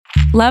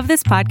Love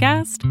this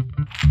podcast?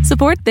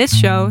 Support this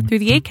show through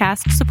the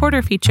Acast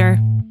supporter feature.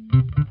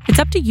 It's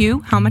up to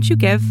you how much you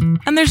give,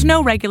 and there's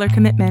no regular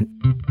commitment.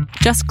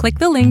 Just click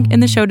the link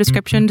in the show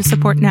description to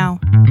support now.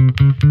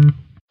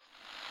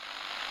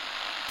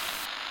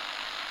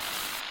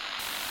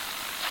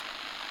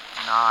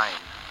 Nine,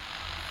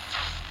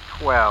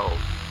 12,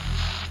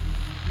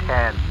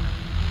 10,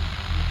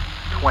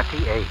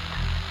 28,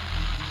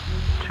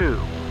 2,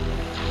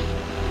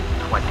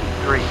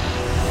 23.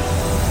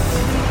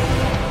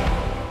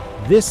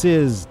 This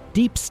is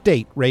Deep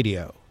State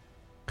Radio,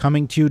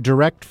 coming to you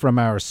direct from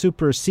our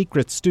super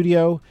secret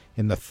studio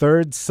in the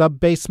third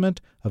sub-basement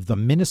of the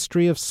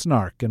Ministry of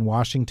Snark in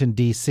Washington,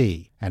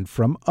 D.C., and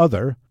from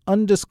other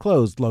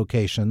undisclosed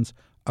locations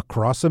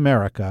across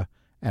America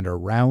and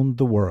around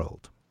the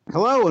world.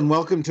 Hello, and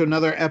welcome to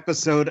another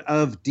episode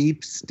of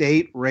Deep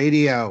State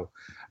Radio.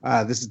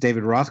 This is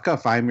David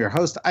Rothkopf. I'm your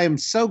host. I am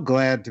so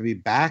glad to be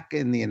back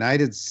in the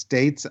United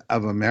States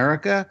of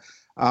America.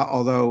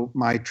 Although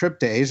my trip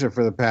to Asia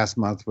for the past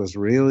month was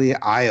really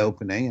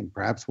eye-opening, and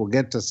perhaps we'll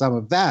get to some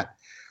of that.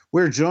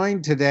 We're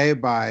joined today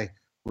by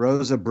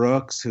Rosa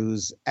Brooks,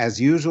 who's, as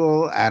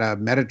usual, at a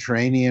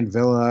Mediterranean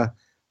villa,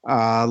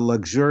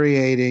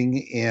 luxuriating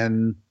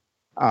in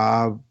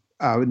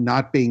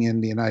not being in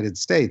the United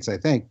States, I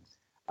think.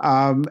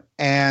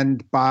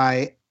 And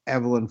by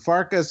Evelyn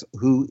Farkas,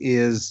 who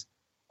is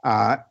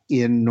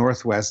in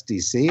Northwest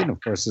D.C., and of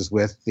course is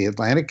with the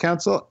Atlantic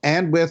Council,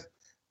 and with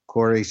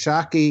Kori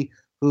Schake,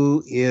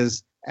 who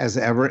is, as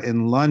ever,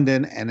 in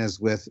London and is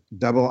with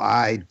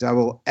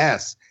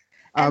IISS.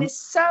 And is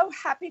so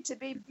happy to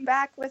be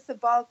back with the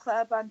Ball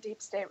Club on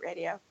Deep State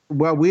Radio.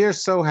 Well, we are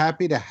so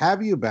happy to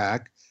have you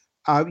back.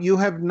 You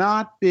have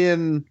not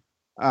been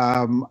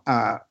idle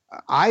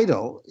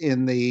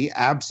in the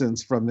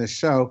absence from this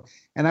show.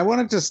 And I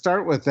wanted to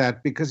start with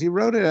that because you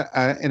wrote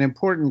an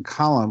important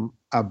column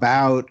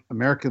about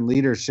American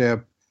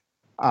leadership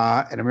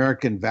and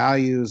American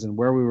values and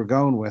where we were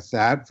going with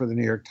that for the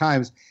New York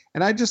Times.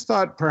 And I just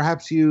thought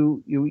perhaps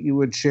you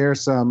would share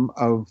some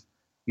of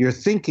your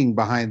thinking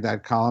behind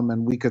that column,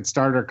 and we could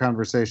start our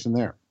conversation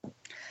there.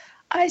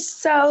 I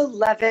so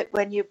love it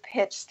when you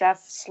pitch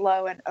stuff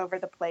slow and over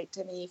the plate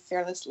to me,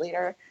 fearless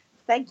leader.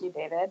 Thank you,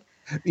 David.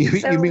 You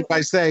mean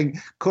by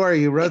saying,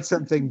 Kori, you wrote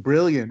something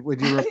brilliant.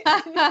 Would you repeat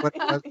what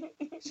it was?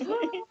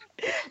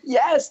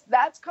 Yes,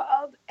 that's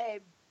called a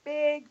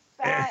big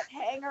fat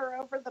hanger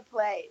over the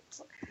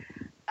plate.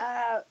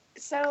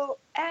 So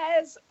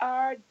as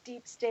our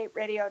Deep State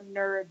Radio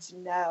nerds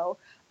know,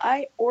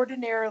 I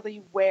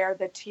ordinarily wear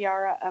the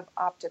tiara of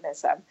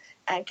optimism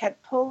and can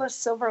pull a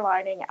silver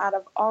lining out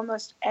of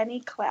almost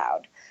any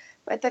cloud.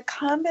 But the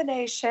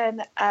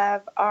combination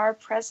of our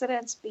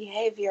president's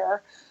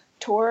behavior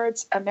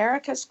towards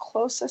America's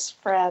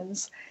closest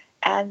friends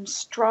and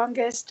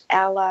strongest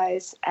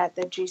allies at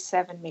the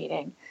G7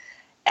 meeting,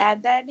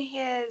 and then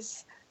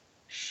his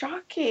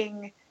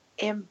shocking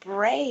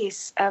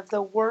embrace of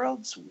the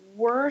world's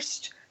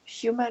worst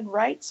human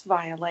rights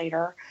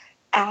violator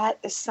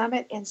at the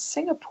summit in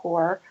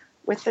Singapore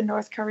with the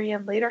North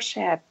Korean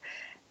leadership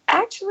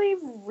actually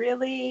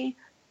really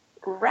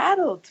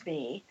rattled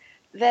me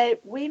that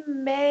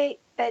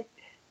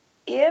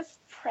if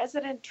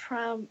President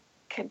Trump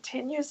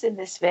continues in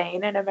this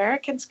vein and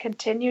Americans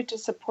continue to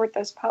support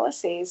those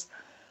policies,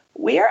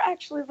 we are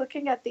actually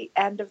looking at the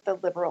end of the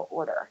liberal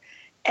order.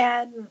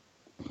 And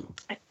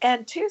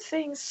two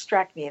things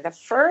struck me. The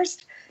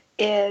first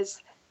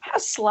is how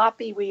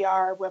sloppy we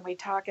are when we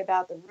talk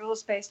about the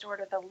rules-based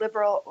order, the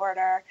liberal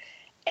order,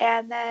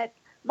 and that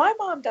my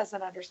mom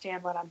doesn't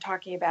understand what I'm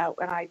talking about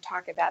when I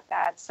talk about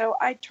that. So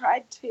I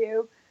tried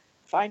to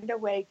find a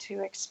way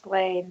to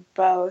explain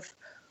both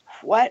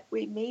what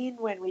we mean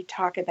when we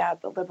talk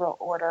about the liberal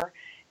order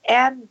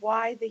and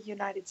why the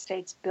United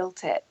States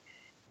built it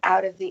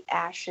out of the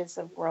ashes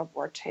of World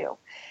War II.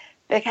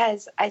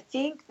 Because I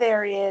think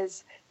there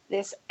is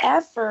this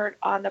effort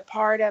on the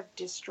part of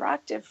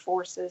destructive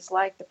forces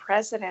like the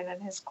president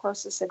and his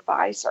closest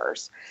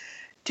advisors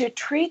to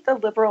treat the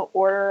liberal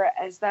order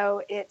as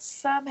though it's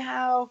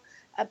somehow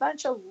a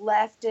bunch of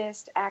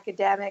leftist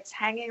academics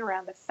hanging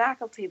around the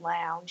faculty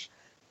lounge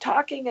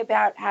talking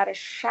about how to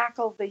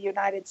shackle the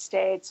United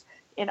States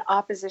in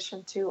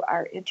opposition to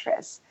our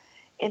interests,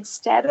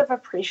 instead of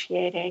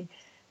appreciating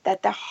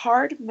that the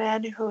hard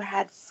men who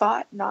had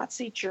fought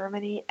Nazi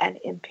Germany and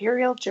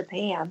Imperial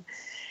Japan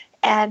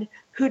and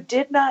who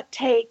did not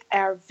take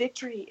our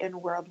victory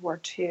in World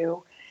War II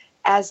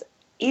as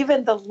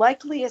even the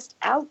likeliest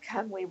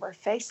outcome we were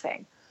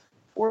facing,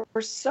 were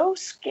so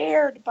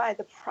scared by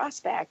the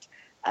prospect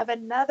of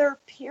another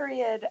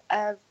period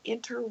of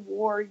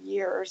interwar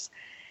years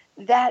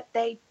that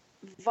they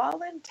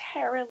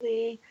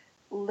voluntarily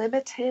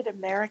limited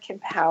American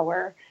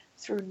power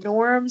through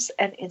norms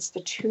and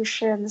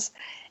institutions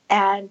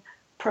and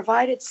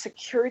provided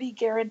security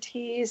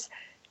guarantees,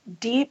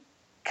 deep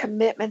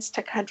commitments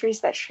to countries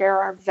that share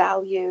our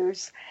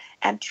values,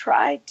 and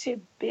tried to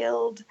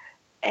build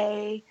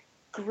a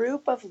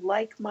group of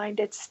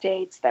like-minded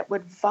states that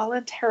would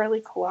voluntarily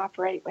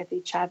cooperate with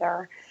each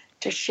other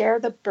to share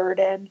the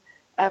burden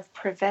of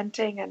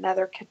preventing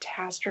another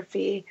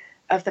catastrophe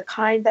of the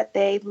kind that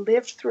they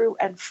lived through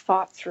and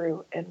fought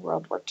through in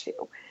World War II.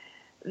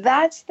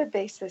 That's the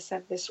basis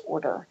of this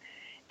order.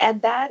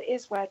 And that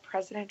is what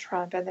President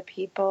Trump and the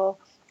people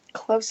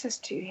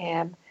closest to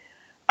him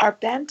are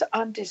bent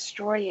on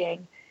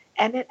destroying.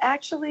 And it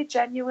actually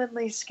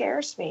genuinely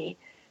scares me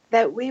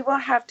that we will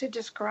have to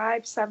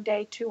describe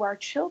someday to our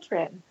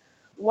children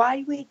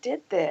why we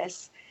did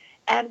this.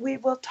 And we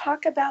will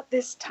talk about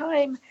this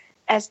time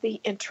as the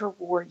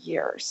interwar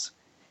years.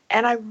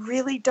 And I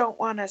really don't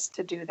want us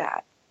to do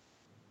that.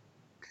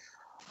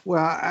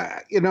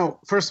 Well,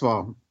 first of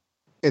all,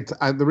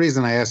 the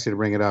reason I asked you to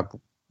bring it up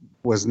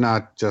was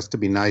not just to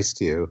be nice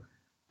to you,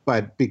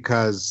 but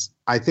because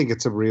I think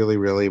it's a really,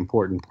 really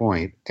important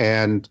point.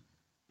 And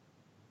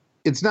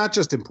it's not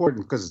just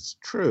important because it's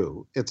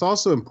true. It's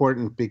also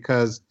important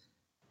because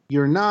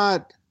you're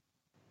not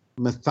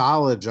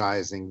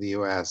mythologizing the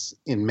U.S.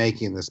 in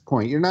making this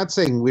point. You're not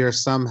saying we're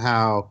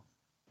somehow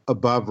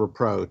above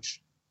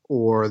reproach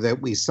or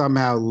that we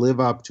somehow live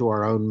up to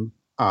our own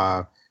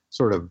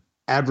sort of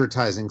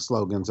advertising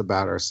slogans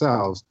about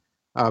ourselves.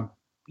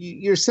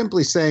 You're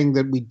simply saying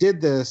that we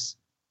did this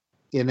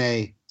in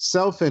a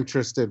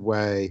self-interested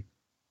way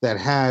that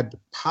had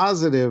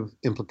positive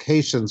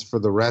implications for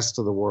the rest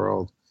of the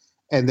world,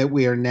 and that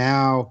we are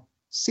now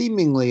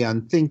seemingly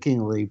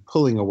unthinkingly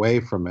pulling away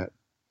from it.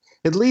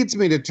 It leads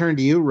me to turn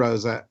to you,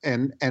 Rosa,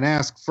 and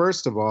ask,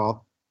 first of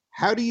all,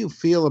 how do you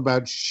feel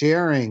about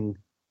sharing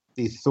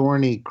the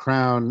thorny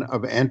crown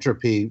of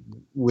entropy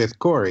with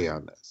Kori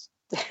on this?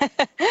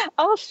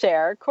 I'll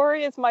share.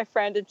 Kori is my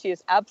friend, and she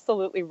is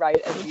absolutely right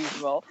as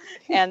usual.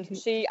 And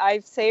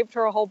I've saved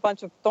her a whole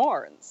bunch of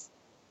thorns.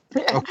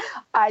 Oh.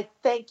 I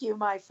thank you,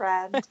 my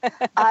friend.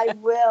 I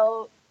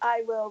will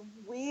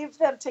weave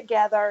them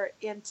together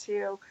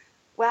into,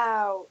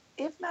 wow,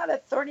 if not a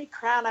thorny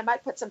crown, I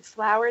might put some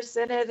flowers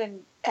in it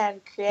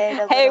and create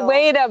a Hey,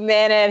 wait a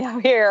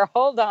minute here.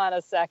 Hold on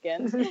a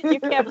second. You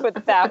can't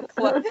put that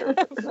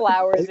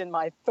flowers in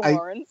my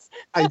thorns.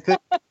 I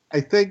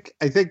think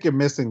you're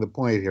missing the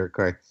point here,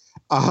 Kori.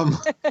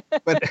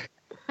 But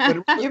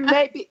you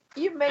may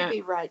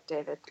be right,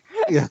 David.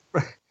 Yeah,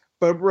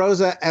 but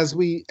Rosa, as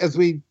we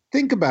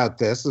think about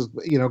this,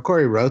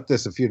 Kori wrote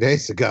this a few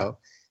days ago,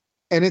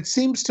 and it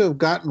seems to have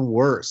gotten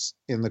worse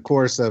in the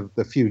course of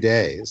the few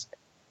days.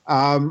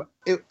 And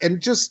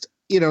just,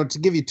 to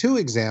give you two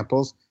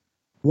examples,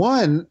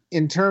 one,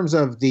 in terms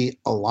of the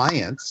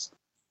alliance,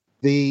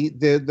 the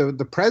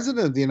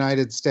president of the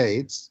United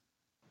States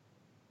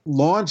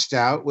launched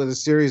out with a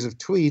series of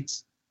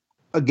tweets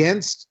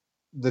against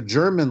the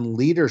German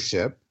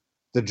leadership,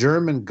 the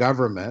German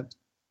government,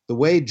 the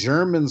way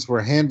Germans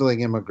were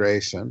handling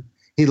immigration.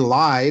 He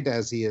lied,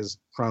 as he is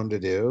prone to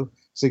do,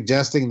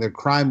 suggesting that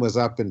crime was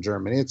up in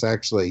Germany. It's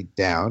actually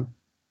down.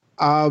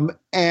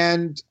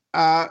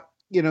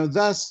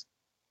 Thus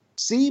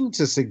seemed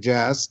to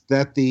suggest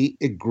that the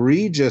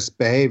egregious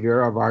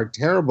behavior of our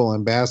terrible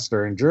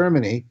ambassador in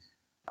Germany,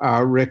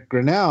 Rick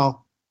Grenell,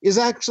 is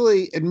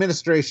actually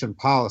administration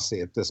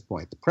policy at this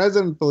point. The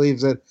president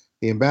believes it.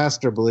 The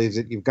ambassador believes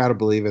it. You've got to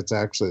believe it's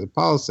actually the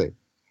policy.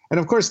 And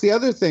of course, the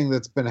other thing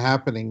that's been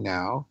happening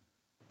now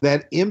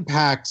that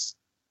impacts,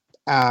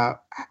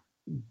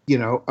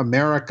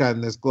 America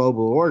and this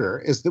global order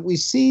is that we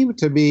seem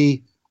to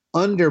be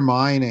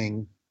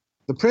undermining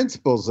the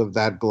principles of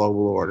that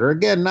global order.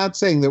 Again, not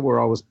saying that we're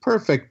always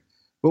perfect,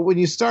 but when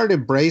you start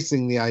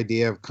embracing the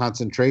idea of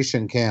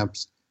concentration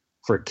camps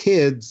for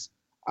kids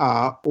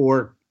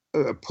or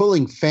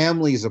pulling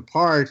families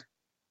apart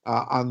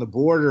on the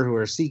border who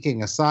are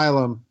seeking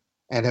asylum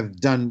and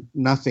have done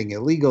nothing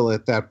illegal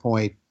at that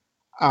point,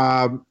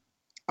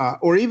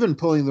 or even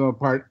pulling them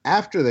apart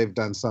after they've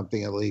done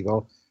something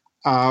illegal,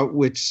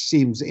 which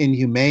seems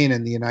inhumane.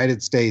 In the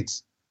United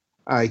States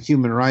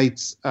human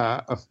rights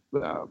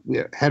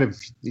head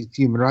of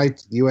human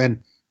rights, the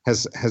UN,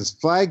 has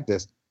flagged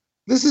this.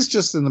 This is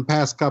just in the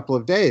past couple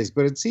of days,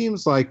 but it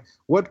seems like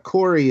what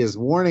Kori is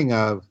warning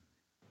of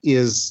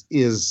is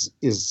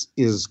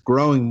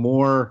growing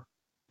more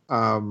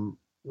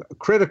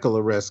critical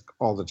a risk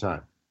all the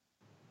time.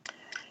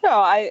 No,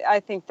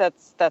 I think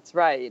that's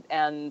right.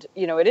 And,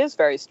 it is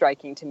very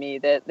striking to me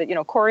that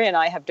Kori and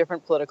I have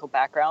different political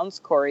backgrounds.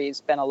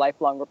 Kori's been a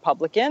lifelong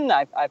Republican.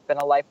 I've been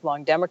a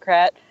lifelong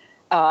Democrat.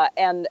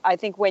 And I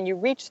think when you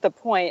reach the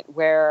point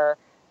where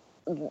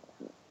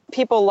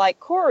people like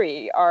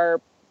Kori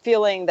are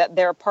feeling that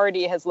their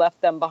party has left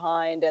them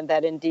behind and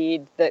that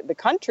indeed the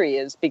country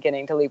is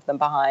beginning to leave them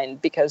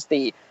behind because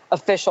the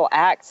official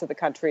acts of the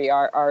country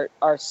are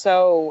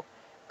so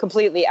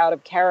completely out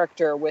of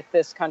character with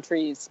this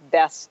country's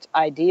best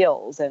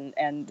ideals,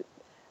 and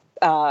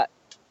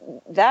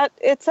that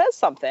it says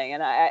something.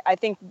 And I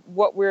think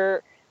what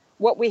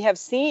we have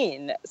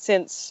seen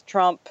since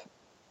Trump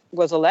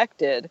was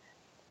elected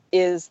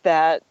is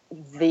that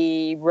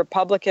the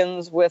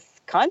Republicans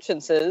with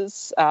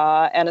consciences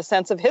and a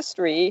sense of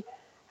history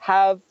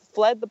have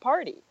fled the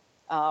party,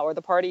 or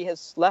the party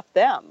has left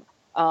them.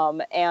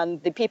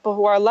 And the people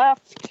who are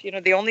left,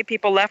 the only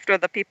people left are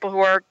the people who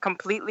are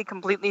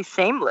completely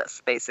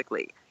shameless,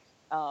 basically.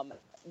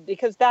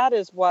 Because that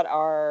is what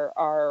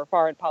our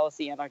foreign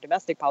policy and our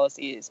domestic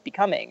policy is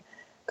becoming,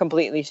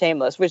 completely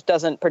shameless, which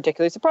doesn't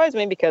particularly surprise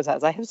me because,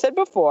 as I have said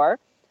before,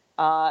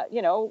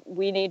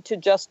 we need to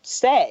just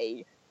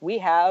say we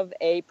have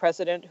a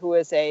president who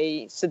is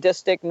a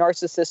sadistic,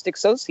 narcissistic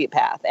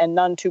sociopath and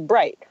none too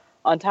bright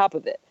on top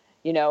of it.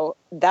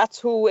 That's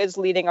who is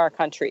leading our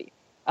country.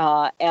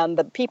 And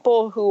the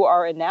people who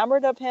are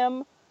enamored of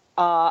him,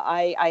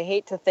 I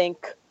hate to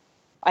think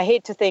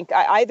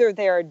either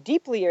they are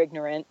deeply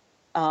ignorant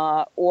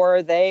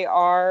or they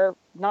are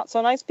not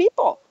so nice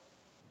people.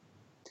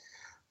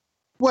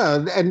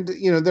 Well, and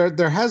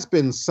there has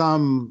been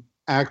some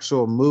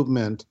actual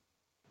movement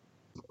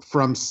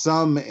from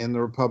some in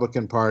the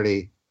Republican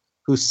Party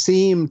who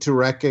seem to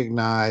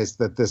recognize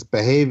that this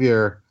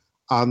behavior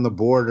on the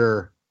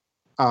border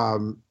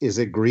is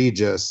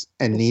egregious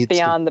and needs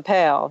beyond the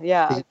pale.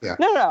 Yeah.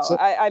 No. So,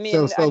 I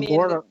mean,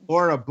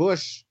 Laura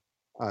Bush,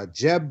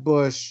 Jeb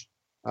Bush,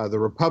 the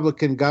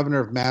Republican governor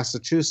of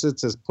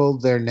Massachusetts has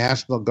pulled their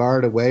National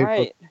Guard away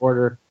from the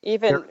border.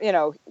 Even,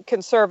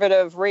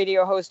 conservative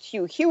radio host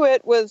Hugh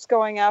Hewitt was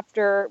going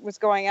after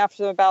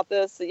them about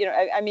this.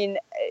 I mean,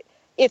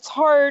 it's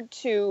hard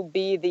to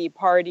be the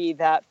party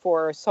that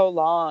for so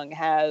long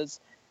has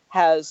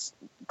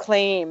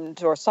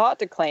claimed or sought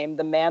to claim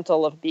the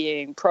mantle of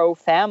being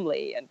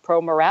pro-family and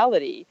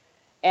pro-morality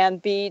and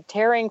be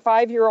tearing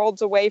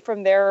 5-year-olds away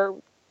from their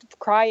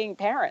crying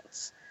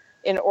parents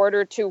in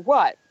order to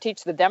what?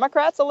 Teach the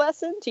Democrats a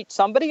lesson? Teach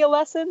somebody a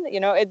lesson?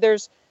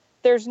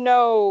 There's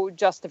no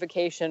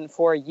justification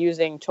for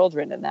using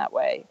children in that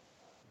way.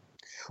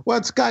 Well,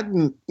 it's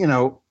gotten,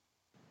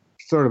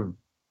 sort of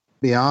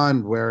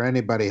beyond where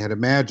anybody had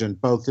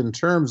imagined, both in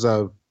terms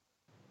of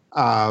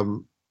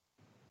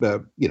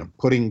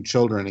putting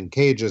children in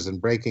cages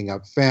and breaking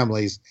up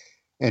families,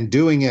 and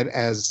doing it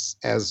as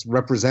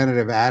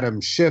Representative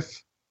Adam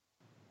Schiff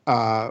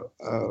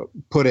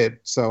put it,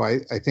 so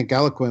I think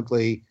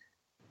eloquently,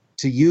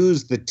 to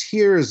use the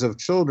tears of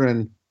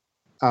children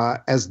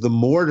as the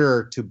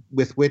mortar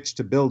with which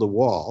to build a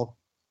wall.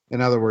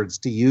 In other words,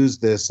 to use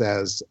this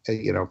as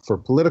for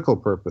political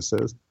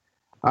purposes.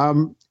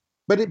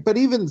 But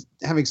even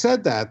having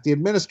said that, the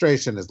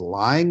administration is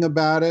lying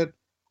about it.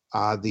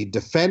 The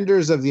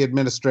defenders of the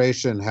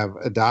administration have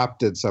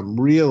adopted some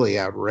really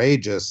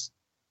outrageous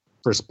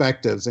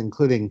perspectives,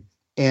 including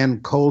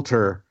Ann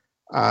Coulter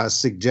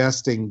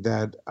suggesting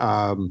that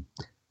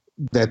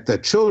that the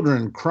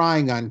children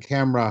crying on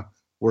camera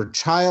were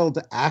child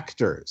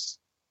actors,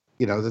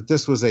 that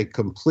this was a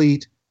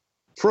complete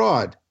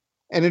fraud.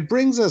 And it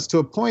brings us to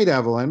a point,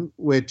 Evelyn,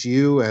 which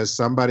you, as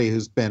somebody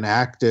who's been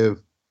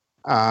active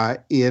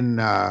in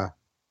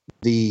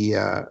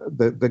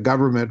the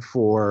government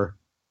for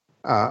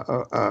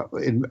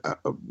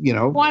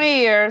 20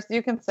 years,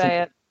 you can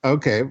say it.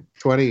 Okay,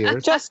 20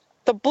 years. Just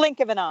the blink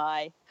of an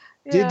eye.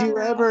 Did you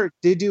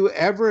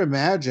ever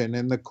imagine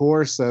in the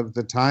course of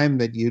the time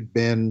that you'd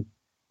been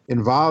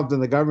involved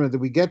in the government that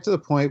we get to the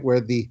point where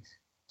the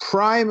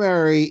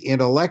primary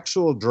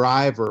intellectual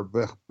driver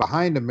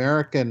behind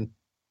American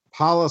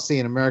policy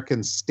and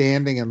American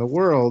standing in the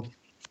world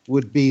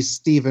would be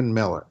Stephen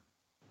Miller?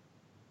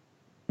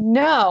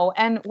 No.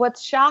 And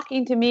what's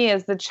shocking to me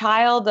is the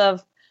child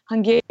of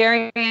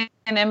Hungarian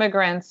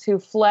immigrants who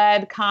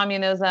fled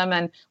communism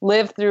and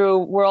lived through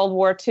World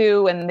War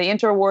II and the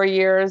interwar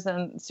years,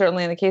 and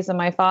certainly in the case of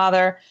my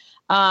father,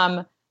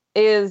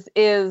 is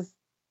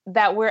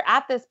that we're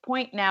at this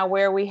point now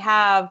where we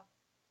have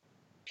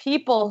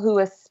people who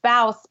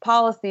espouse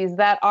policies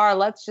that are,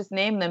 let's just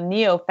name them,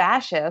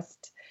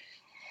 neo-fascist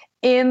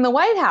in the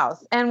White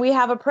House. And we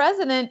have a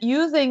president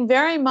using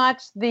very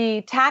much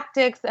the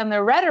tactics and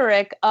the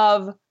rhetoric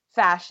of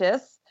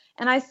fascists.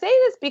 And I say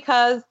this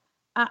because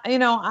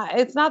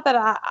it's not that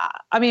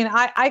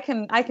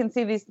I can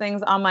see these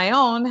things on my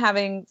own,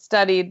 having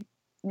studied,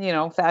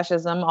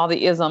 fascism, all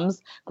the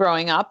isms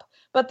growing up.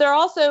 But there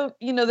also,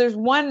 there's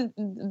one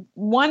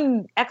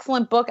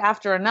excellent book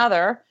after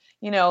another,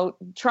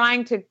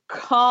 trying to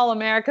call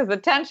America's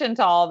attention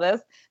to all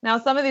this. Now,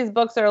 some of these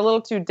books are a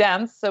little too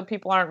dense, so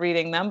people aren't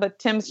reading them. But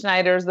Tim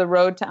Schneider's The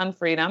Road to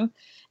Unfreedom.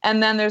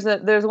 And then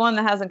there's one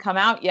that hasn't come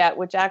out yet,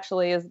 which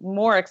actually is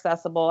more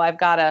accessible. I've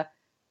got a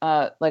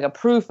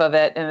proof of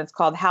it, and it's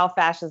called How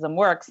Fascism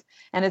Works.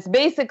 And it's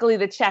basically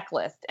the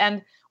checklist.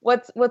 And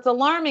what's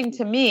alarming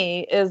to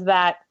me is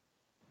that,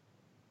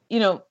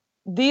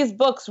 these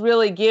books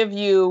really give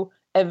you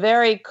a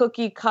very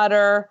cookie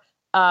cutter,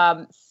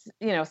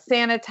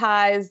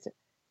 sanitized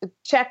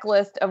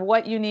checklist of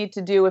what you need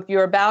to do if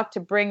you're about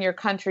to bring your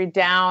country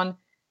down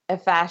a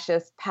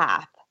fascist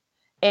path.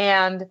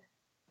 And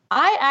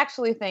I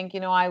actually think,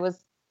 I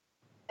was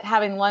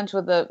having lunch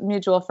with a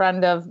mutual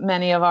friend of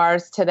many of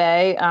ours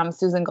today,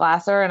 Susan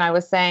Glasser, and I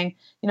was saying,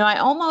 I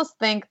almost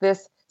think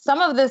this Some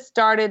of this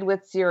started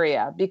with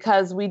Syria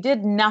because we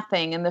did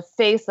nothing in the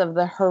face of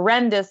the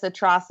horrendous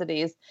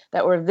atrocities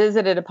that were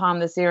visited upon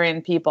the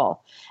Syrian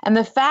people. And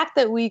the fact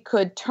that we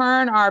could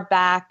turn our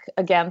back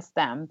against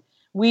them,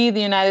 we,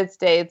 the United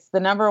States, the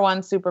number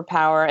one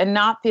superpower, and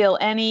not feel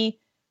any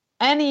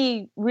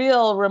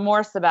real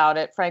remorse about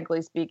it,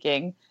 frankly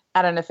speaking,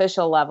 at an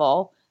official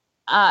level,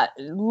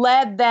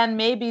 led then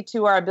maybe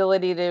to our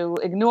ability to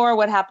ignore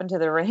what happened to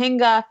the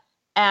Rohingya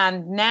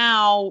and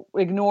now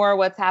ignore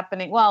what's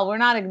happening. Well, we're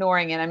not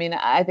ignoring it. I mean,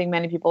 I think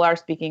many people are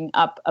speaking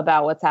up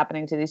about what's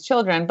happening to these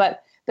children,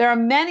 but there are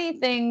many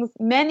things,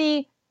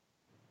 many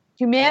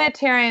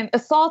humanitarian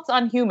assaults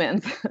on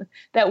humans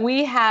that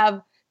we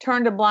have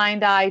turned a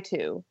blind eye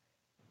to.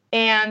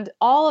 And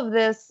all of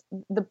this,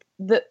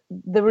 the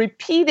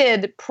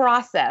repeated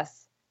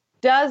process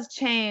does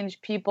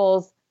change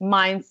people's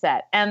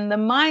mindset. And the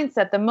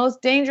mindset, the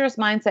most dangerous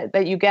mindset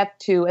that you get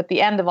to at the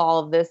end of all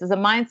of this is a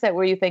mindset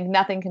where you think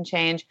nothing can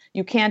change.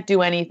 You can't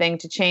do anything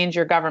to change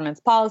your government's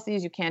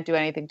policies. You can't do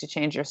anything to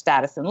change your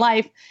status in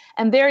life.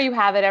 And there you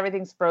have it.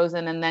 Everything's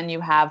frozen. And then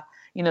you have,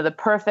 the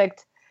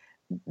perfect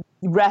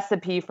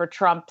recipe for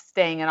Trump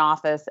staying in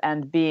office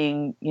and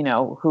being,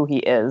 who he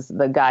is,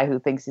 the guy who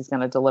thinks he's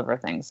going to deliver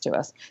things to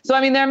us. So, I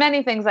mean, there are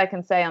many things I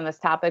can say on this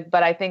topic,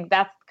 but I think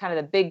that's kind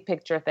of the big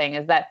picture thing,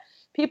 is that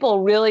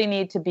people really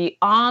need to be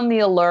on the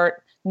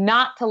alert,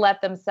 not to let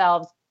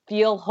themselves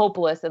feel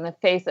hopeless in the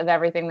face of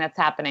everything that's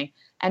happening,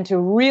 and to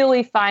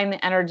really find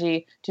the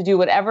energy to do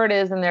whatever it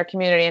is in their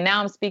community. And now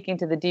I'm speaking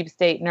to the deep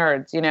state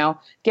nerds,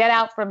 get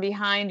out from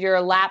behind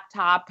your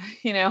laptop,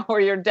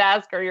 or your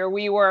desk or your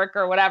WeWork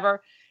or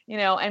whatever,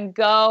 and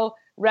go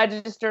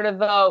register to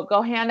vote,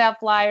 go hand out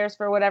flyers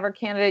for whatever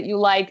candidate you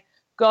like,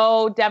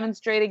 go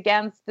demonstrate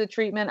against the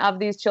treatment of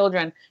these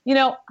children.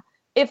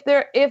 If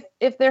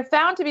they're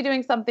found to be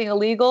doing something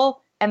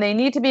illegal and they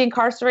need to be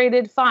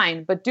incarcerated,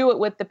 fine, but do it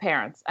with the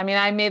parents. I mean,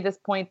 I made this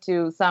point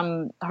to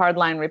some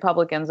hardline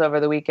Republicans over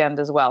the weekend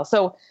as well.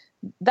 So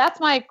that's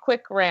my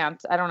quick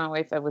rant. I don't know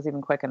if it was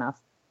even quick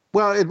enough.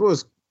 Well, it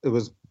was.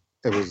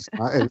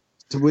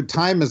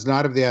 Time is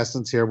not of the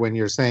essence here when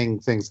you're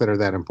saying things that are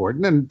that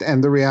important.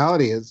 And the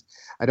reality is,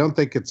 I don't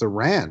think it's a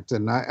rant.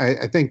 And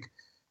I think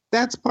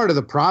that's part of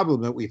the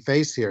problem that we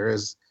face here,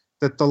 is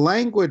that the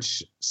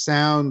language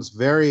sounds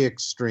very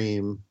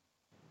extreme.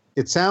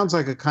 It sounds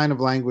like a kind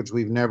of language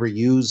we've never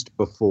used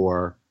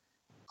before.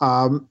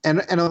 And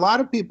a lot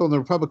of people in the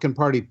Republican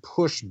Party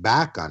push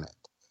back on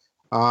it.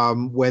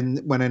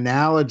 When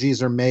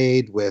analogies are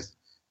made with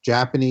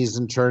Japanese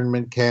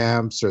internment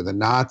camps or the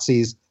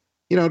Nazis.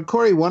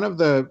 Corey, one of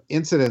the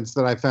incidents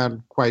that I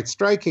found quite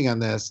striking on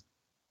this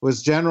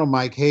was General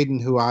Mike Hayden,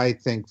 who I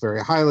think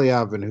very highly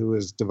of and who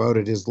has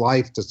devoted his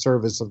life to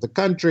service of the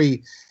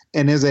country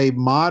and is a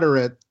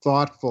moderate,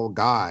 thoughtful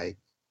guy,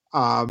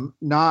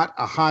 not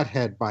a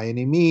hothead by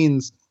any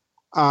means,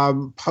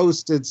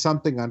 posted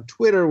something on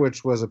Twitter,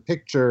 which was a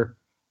picture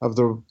of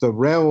the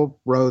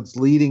railroads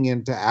leading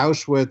into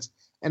Auschwitz.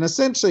 And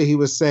essentially he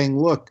was saying,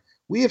 look,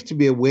 we have to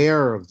be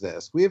aware of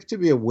this. We have to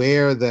be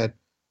aware that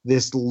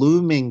this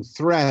looming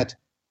threat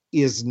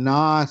is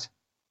not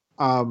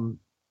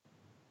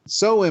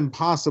so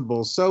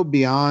impossible, so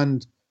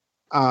beyond,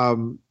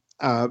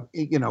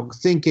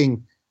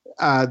 thinking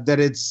that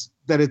it's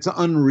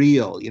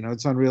unreal,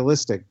 it's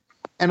unrealistic.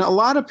 And a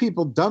lot of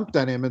people dumped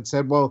on him and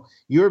said, well,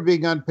 you're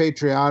being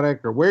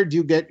unpatriotic, or where'd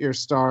you get your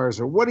stars,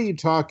 or what are you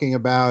talking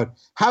about?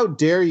 How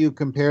dare you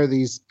compare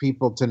these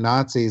people to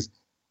Nazis?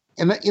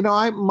 And,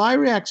 my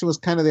reaction was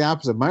kind of the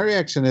opposite. My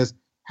reaction is,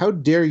 how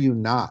dare you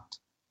not?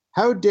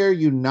 How dare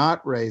you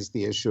not raise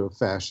the issue of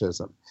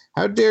fascism?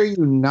 How dare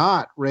you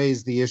not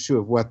raise the issue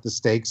of what the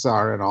stakes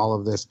are in all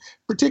of this,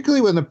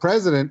 particularly when the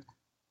president,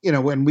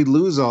 when we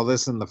lose all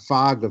this in the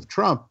fog of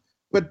Trump,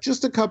 but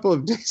just a couple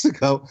of days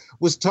ago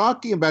was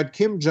talking about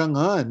Kim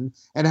Jong-un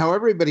and how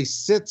everybody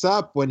sits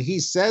up when he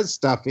says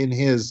stuff in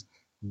his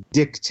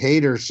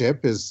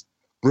dictatorship, his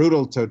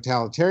brutal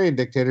totalitarian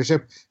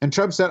dictatorship. And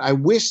Trump said, I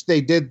wish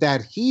they did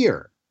that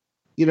here,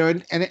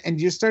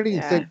 and you're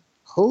starting to think,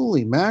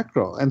 holy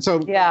mackerel. And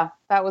so, yeah,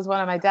 that was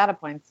one of my data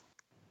points.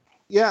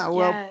 Yeah.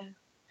 Well,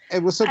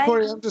 it was so,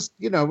 Corey, I'm just,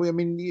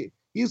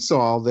 you saw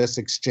all this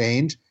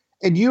exchange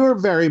and you're a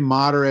very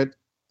moderate,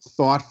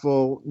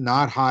 thoughtful,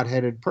 not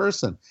hot-headed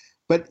person.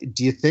 But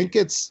do you think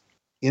it's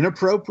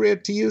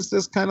inappropriate to use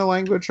this kind of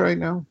language right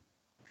now?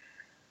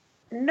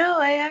 No,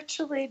 I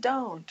actually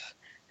don't.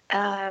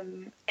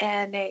 And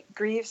it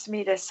grieves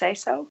me to say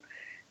so,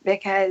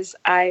 because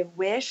I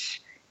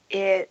wish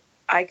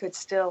I could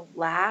still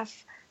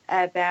laugh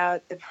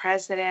about the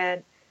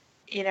president,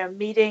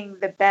 meeting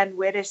the Ben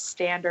Wittes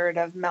standard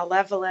of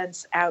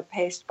malevolence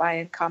outpaced by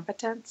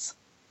incompetence.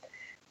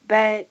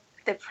 But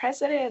the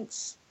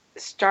president's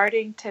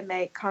starting to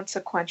make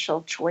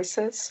consequential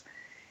choices,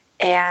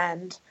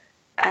 and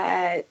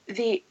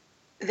the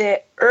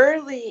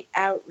early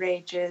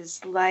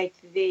outrages like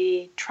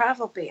the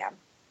travel ban,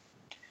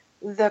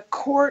 the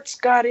courts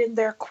got in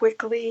there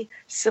quickly,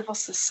 civil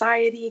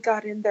society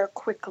got in there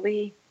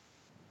quickly,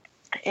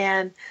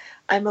 and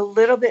I'm a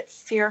little bit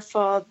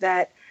fearful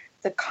that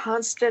the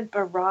constant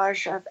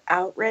barrage of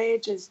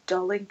outrage is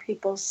dulling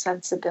people's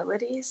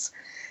sensibilities,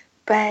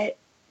 but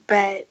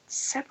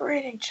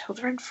separating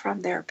children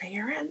from their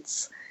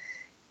parents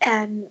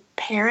and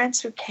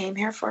parents who came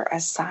here for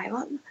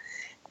asylum,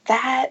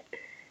 that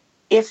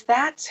if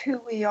that's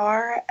who we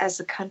are as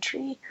a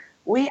country,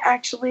 we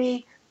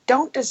actually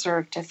don't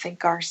deserve to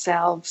think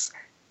ourselves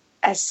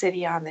a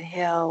city on the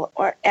hill,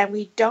 and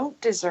we don't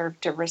deserve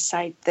to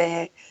recite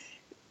the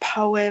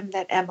poem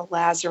that Emma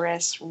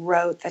Lazarus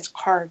wrote that's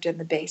carved in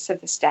the base of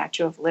the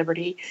Statue of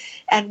Liberty,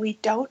 and we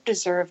don't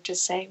deserve to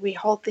say we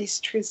hold these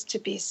truths to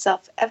be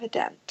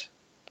self-evident.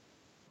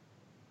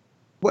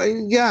 Well,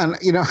 yeah,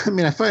 and,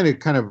 I find it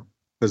kind of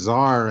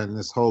bizarre in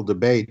this whole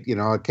debate.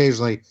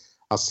 Occasionally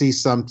I'll see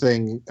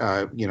something,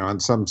 on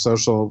some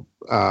social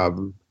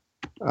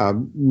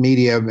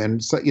medium,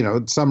 and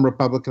some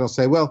Republican will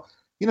say, well,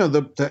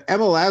 the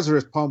Emma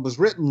Lazarus poem was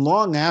written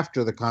long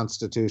after the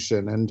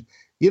Constitution, and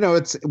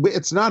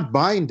it's not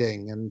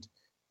binding, and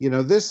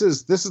this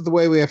is the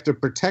way we have to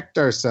protect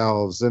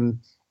ourselves, and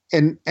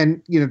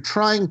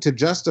trying to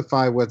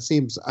justify what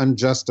seems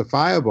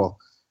unjustifiable.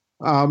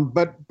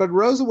 But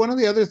Rosa, one of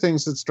the other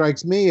things that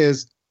strikes me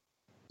is,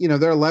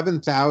 there are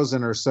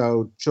 11,000 or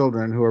so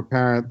children who are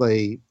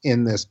apparently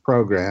in this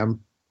program,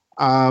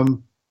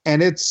 and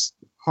it's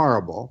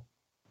horrible,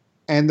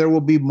 and there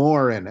will be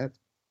more in it.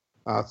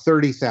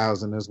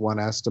 30,000 is one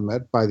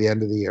estimate by the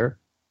end of the year,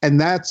 and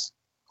that's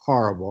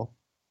horrible.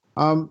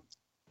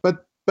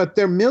 But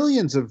there are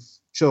millions of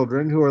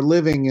children who are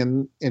living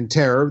in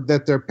terror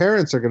that their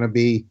parents are going to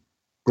be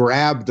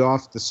grabbed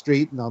off the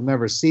street and they'll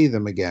never see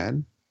them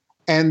again.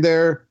 And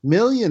there are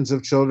millions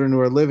of children who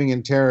are living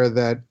in terror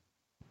that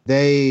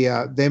they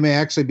may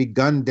actually be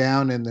gunned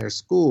down in their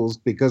schools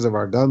because of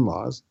our gun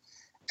laws.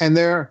 And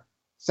there are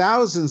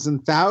thousands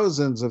and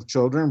thousands of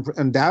children,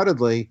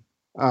 undoubtedly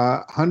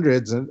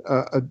hundreds,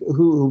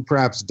 who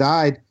perhaps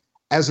died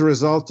as a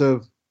result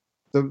of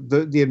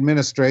the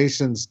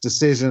administration's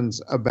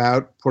decisions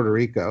about Puerto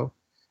Rico.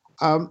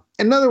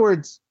 In other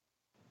words,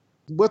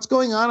 what's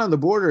going on the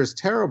border is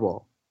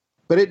terrible,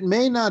 but it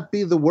may not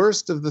be the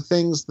worst of the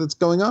things that's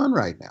going on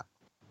right now.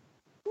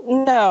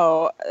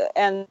 No,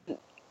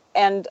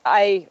 and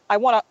I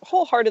want to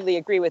wholeheartedly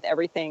agree with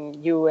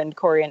everything you and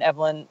Corey and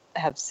Evelyn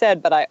have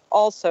said, but I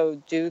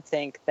also do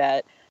think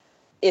that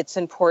it's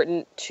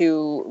important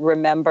to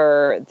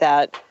remember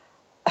that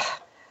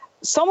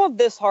some of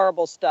this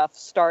horrible stuff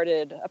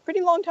started a pretty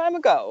long time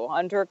ago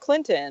under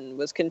Clinton,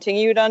 was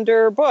continued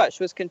under Bush,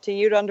 was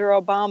continued under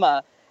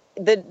Obama.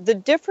 The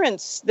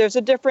difference, there's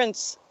a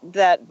difference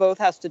that both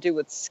has to do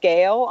with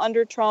scale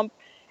under Trump,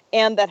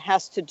 and that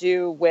has to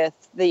do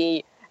with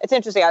it's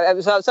interesting.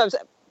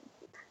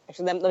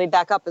 Actually, let me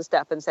back up a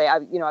step and say, I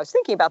was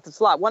thinking about this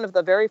a lot. One of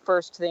the very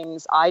first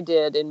things I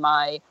did in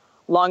my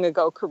long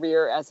ago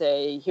career as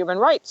a human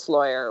rights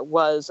lawyer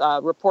was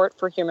a report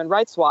for Human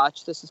Rights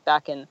Watch. This is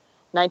back in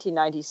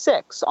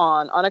 1996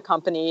 on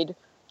unaccompanied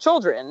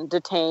children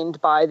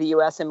detained by the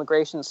U.S.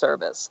 Immigration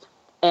Service.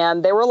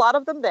 And there were a lot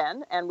of them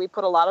then, and we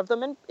put a lot of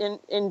them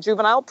in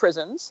juvenile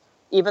prisons,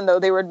 even though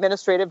they were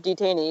administrative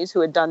detainees who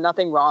had done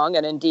nothing wrong.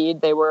 And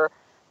indeed, they were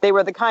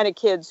the kind of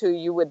kids who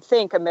you would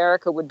think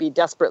America would be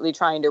desperately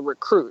trying to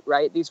recruit,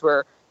 right? These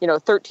were,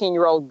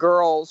 13-year-old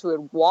girls who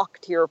had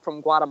walked here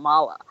from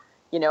Guatemala,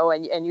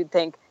 and you'd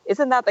think,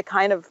 isn't that the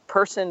kind of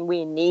person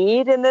we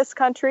need in this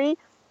country?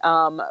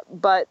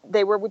 But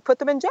we put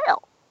them in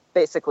jail,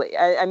 basically.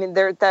 I mean,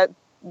 there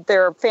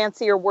are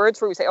fancier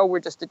words where we say, oh, we're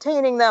just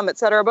detaining them, et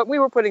cetera, but we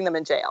were putting them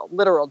in jail,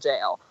 literal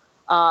jail,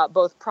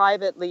 both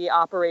privately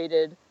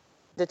operated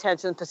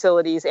detention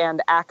facilities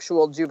and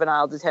actual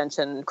juvenile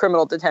detention,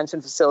 criminal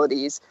detention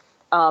facilities.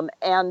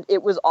 And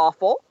it was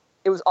awful.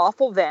 It was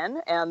awful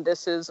then. And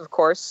this is, of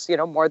course,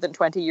 more than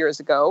 20 years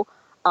ago.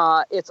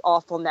 It's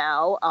awful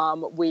now.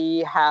 We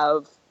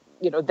have,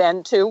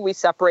 then too, we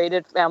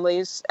separated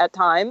families at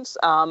times.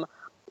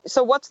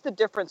 So what's the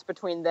difference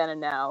between then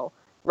and now,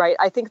 right?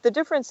 I think the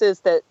difference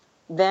is that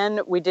then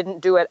we didn't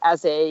do it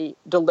as a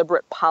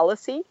deliberate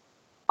policy.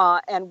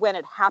 And when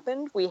it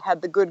happened, we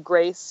had the good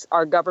grace,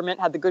 our government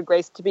had the good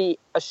grace to be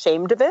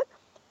ashamed of it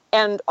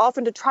and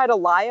often to try to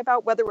lie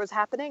about whether it was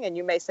happening. And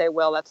you may say,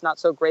 well, that's not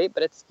so great,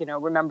 but it's,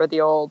 remember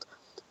the old,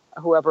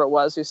 whoever it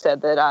was who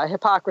said that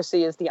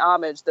hypocrisy is the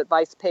homage that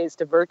vice pays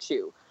to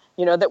virtue.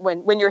 That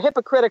when you're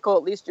hypocritical,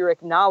 at least you're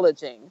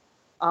acknowledging,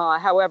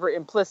 however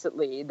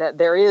implicitly, that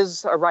there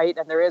is a right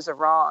and there is a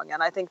wrong.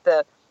 And I think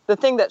the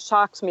thing that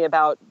shocks me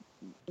about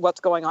what's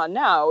going on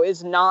now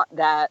is not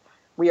that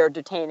we are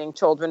detaining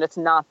children. It's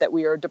not that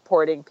we are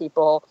deporting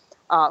people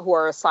who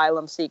are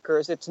asylum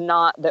seekers. It's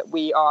not that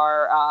we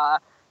are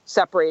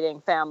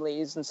separating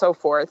families and so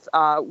forth.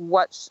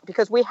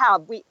 Because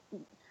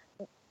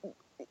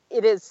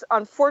it is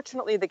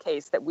unfortunately the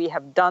case that we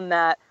have done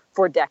that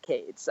for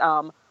decades.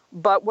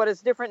 But what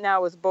is different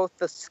now is both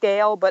the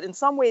scale, but in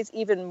some ways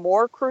even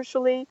more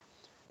crucially,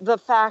 the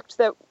fact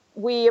that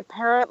we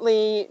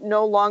apparently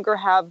no longer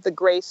have the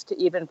grace to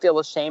even feel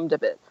ashamed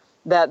of it.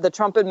 That the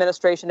Trump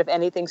administration, if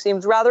anything,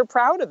 seems rather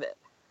proud of it.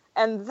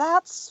 And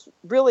that's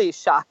really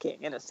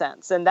shocking in a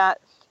sense. And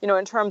that,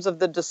 in terms of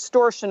the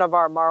distortion of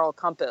our moral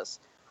compass,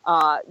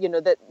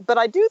 but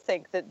I do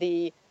think that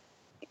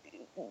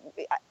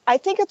I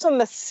think it's a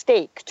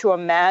mistake to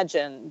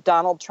imagine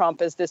Donald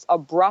Trump as this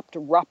abrupt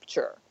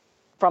rupture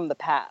from the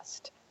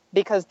past,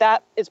 because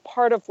that is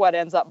part of what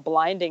ends up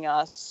blinding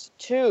us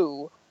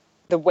to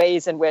the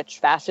ways in which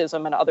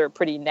fascism and other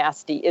pretty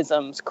nasty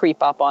isms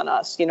creep up on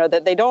us.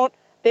 That they don't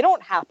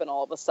happen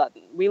all of a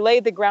sudden. We lay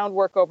the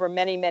groundwork over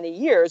many, many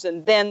years,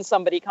 and then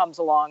somebody comes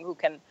along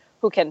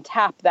who can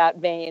tap that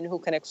vein, who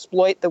can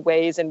exploit the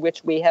ways in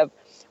which we have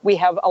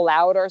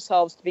allowed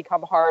ourselves to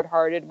become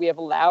hard-hearted. We have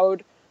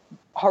allowed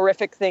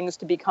horrific things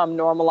to become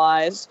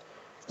normalized,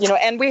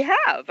 and we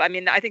have. I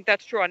mean, I think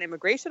that's true on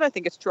immigration. I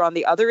think it's true on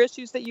the other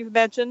issues that you've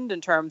mentioned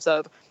in terms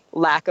of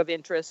lack of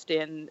interest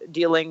in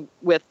dealing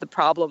with the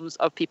problems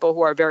of people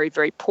who are very,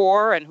 very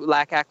poor and who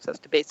lack access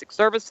to basic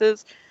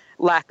services,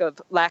 lack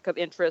of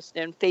interest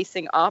in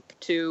facing up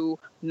to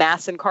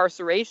mass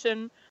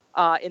incarceration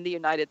in the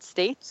United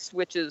States,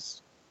 which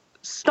is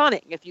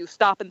stunning. If you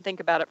stop and think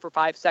about it for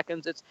 5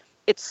 seconds,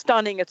 it's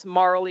stunning, it's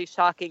morally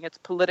shocking, it's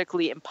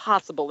politically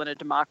impossible in a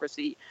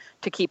democracy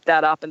to keep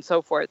that up, and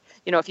so forth.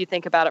 If you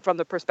think about it from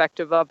the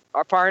perspective of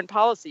our foreign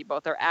policy,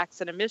 both our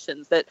acts and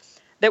omissions, that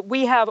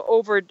we have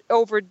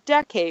over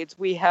decades,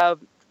 we have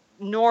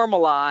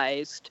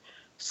normalized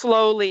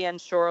slowly and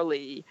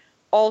surely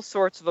all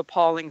sorts of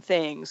appalling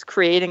things,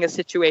 creating a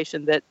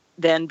situation that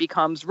then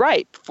becomes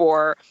ripe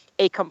for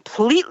a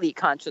completely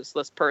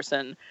conscienceless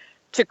person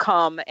to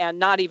come and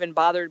not even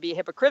bother to be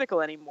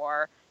hypocritical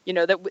anymore.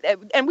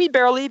 And we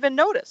barely even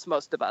notice,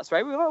 most of us,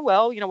 right? We go,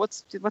 well,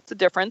 what's the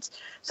difference?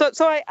 So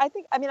I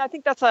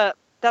think that's a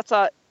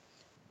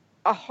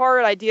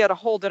hard idea to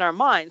hold in our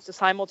minds, to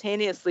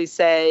simultaneously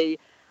say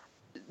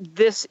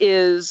this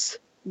is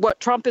what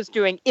Trump is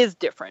doing is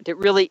different. It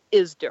really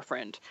is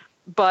different.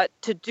 But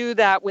to do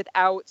that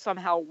without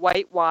somehow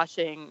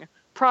whitewashing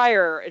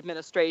prior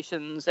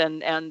administrations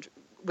and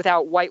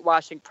without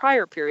whitewashing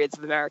prior periods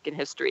of American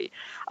history.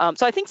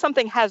 So I think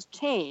something has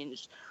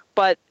changed,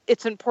 but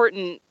it's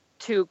important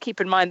to keep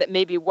in mind that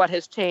maybe what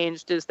has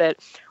changed is that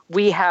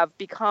we have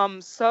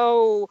become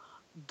so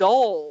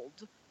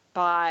dulled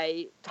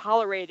by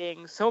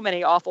tolerating so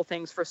many awful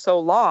things for so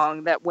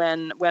long that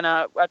when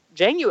a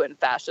genuine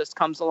fascist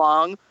comes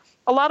along,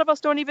 a lot of us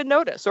don't even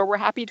notice, or we're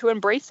happy to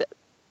embrace it.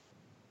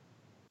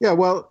 Yeah,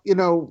 well,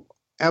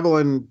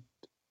 Evelyn,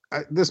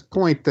 this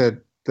point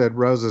that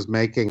Rose is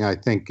making, I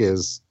think,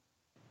 is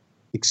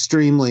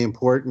extremely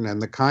important,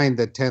 and the kind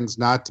that tends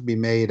not to be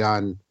made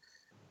on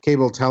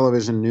cable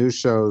television news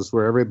shows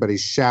where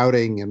everybody's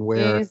shouting and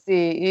where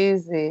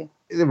easy.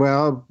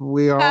 Well,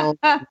 we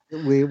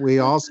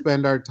all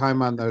spend our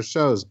time on those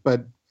shows,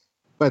 but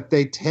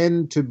they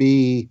tend to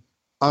be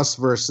us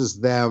versus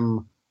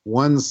them,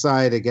 one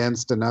side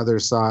against another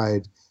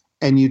side,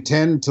 and you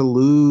tend to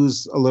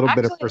lose a little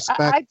bit of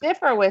perspective. I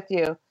differ with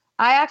you.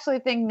 I actually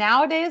think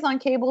nowadays on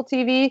cable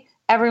TV,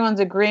 everyone's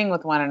agreeing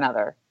with one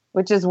another,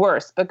 which is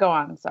worse. But go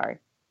on. Sorry.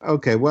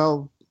 Okay.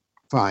 Well,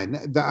 fine.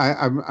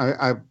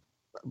 I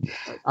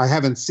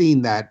haven't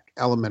seen that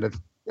element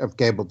of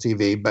cable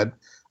TV, but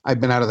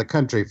I've been out of the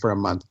country for a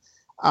month.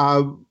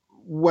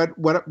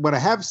 What I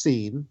have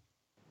seen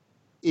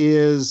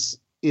is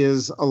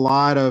a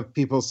lot of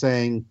people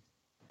saying,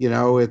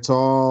 it's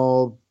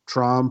all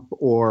Trump,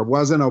 or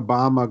wasn't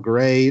Obama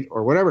great,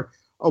 or whatever.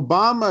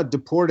 Obama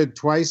deported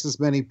twice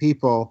as many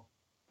people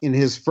in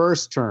his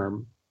first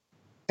term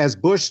as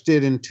Bush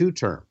did in 2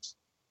 terms.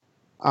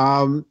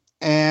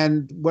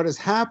 And what has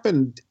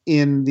happened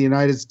in the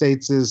United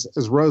States is,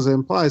 as Rosa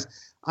implies,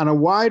 on a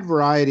wide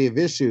variety of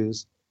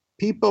issues,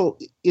 people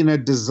in a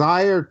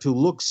desire to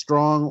look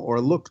strong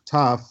or look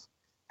tough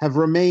have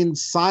remained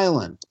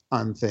silent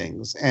on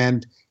things.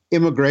 And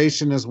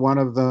immigration is one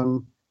of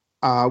them.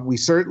 We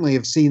certainly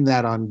have seen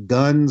that on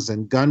guns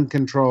and gun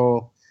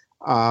control.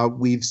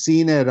 We've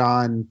seen it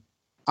on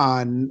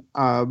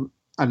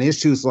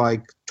issues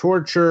like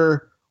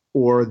torture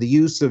or the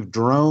use of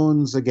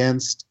drones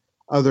against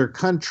other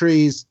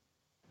countries,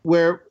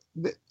 where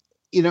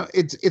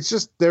it's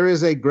just there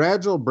is a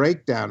gradual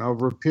breakdown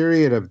over a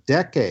period of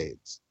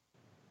decades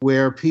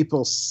where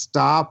people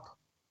stop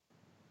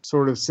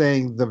sort of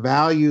saying the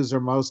values are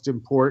most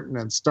important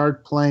and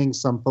start playing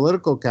some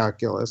political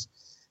calculus.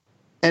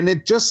 And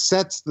it just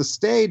sets the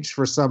stage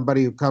for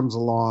somebody who comes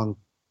along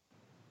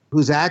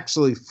who's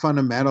actually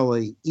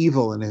fundamentally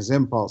evil in his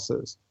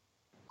impulses,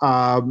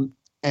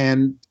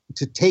 and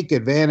to take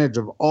advantage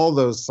of all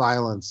those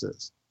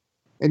silences.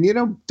 And,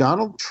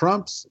 Donald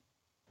Trump's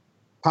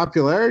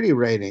popularity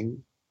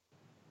rating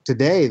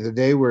today, the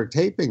day we're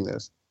taping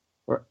this,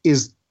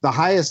 is the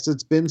highest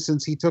it's been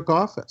since he took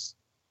office.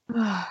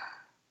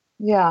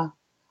 Yeah.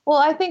 Well,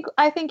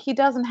 I think he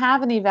doesn't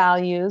have any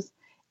values,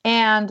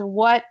 and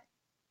what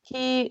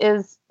he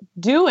is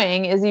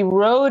doing is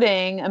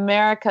eroding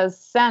America's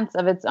sense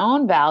of its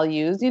own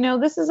values.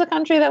 This is a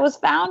country that was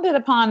founded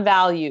upon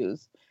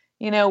values.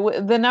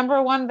 The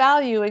number one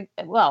value,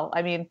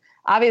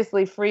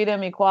 obviously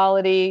freedom,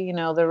 equality,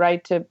 the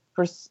right to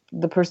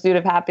the pursuit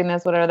of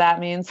happiness, whatever that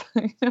means.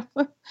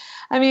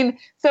 I mean,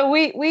 so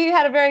we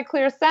had a very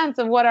clear sense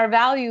of what our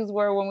values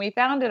were when we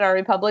founded our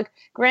republic.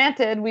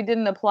 Granted, we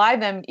didn't apply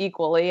them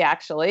equally,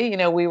 actually.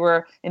 We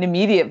were in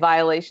immediate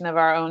violation of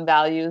our own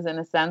values, in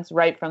a sense,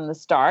 right from the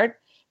start,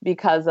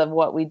 because of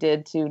what we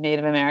did to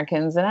Native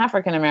Americans and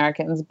African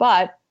Americans.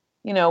 But,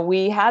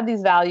 we had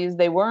these values.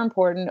 They were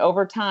important.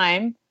 Over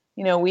time,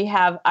 we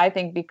have, I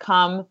think,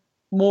 become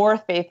more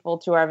faithful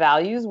to our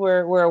values.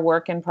 We're a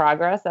work in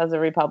progress as a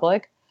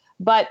republic.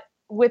 But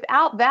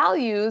without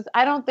values,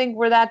 I don't think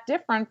we're that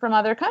different from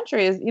other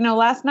countries.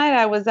 Last night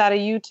I was at a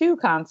U2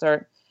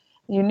 concert.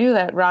 You knew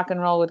that rock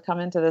and roll would come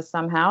into this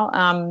somehow.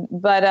 And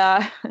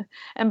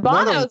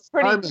Bono's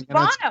pretty...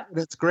 Bono.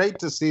 It's great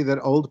to see that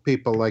old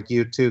people like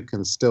you two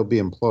can still be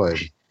employed.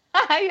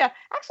 Yeah.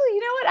 Actually, you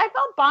know what? I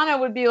felt Bono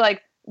would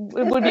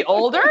be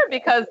older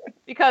because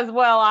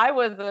I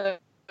was a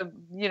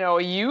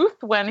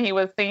youth when he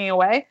was singing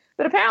away.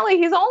 But apparently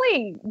he's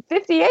only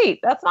 58.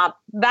 That's not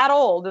that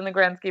old in the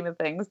grand scheme of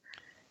things.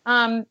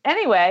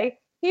 Anyway,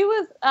 he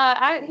was...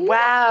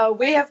 wow,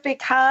 we have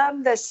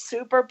become the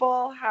Super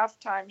Bowl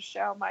halftime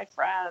show, my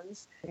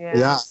friends.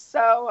 Yeah.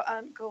 So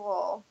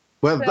uncool.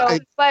 Well,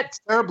 it's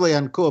terribly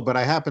uncool, but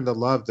I happen to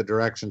love the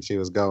direction she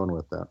was going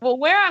with that. Well,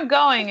 where I'm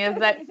going is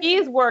that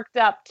he's worked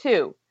up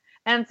too.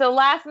 And so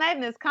last night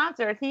in this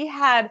concert, he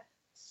had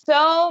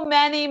so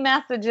many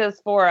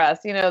messages for us,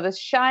 the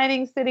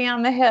shining city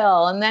on the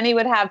hill. And then he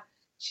would have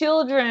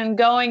children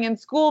going in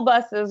school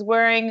buses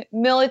wearing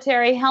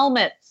military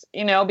helmets,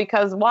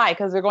 because why?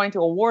 Because they're going to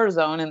a war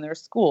zone in their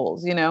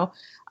schools, he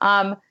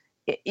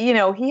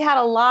had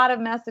a lot of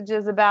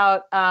messages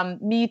about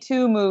Me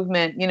Too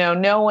movement,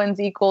 no one's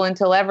equal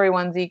until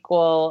everyone's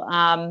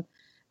equal.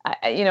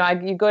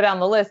 You go down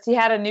the list. He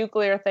had a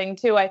nuclear thing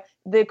too.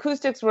 The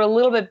acoustics were a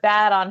little bit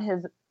bad on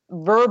his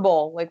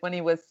verbal, like when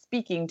he was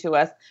speaking to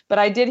us, but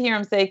I did hear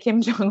him say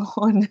Kim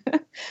Jong-un.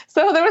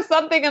 So there was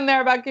something in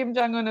there about Kim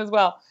Jong-un as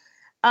well.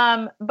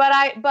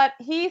 But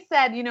he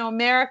said,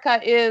 America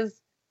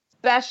is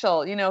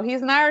special.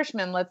 He's an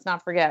Irishman, let's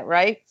not forget,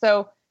 right?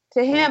 So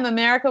to him,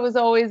 America was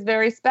always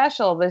very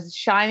special, this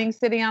shining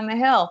city on the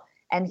hill,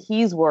 and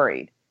he's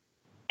worried.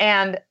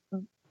 And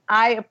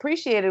I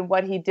appreciated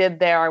what he did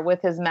there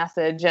with his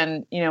message.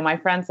 And, my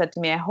friend said to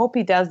me, I hope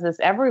he does this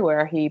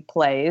everywhere he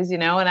plays,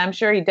 and I'm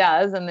sure he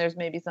does. And there's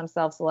maybe some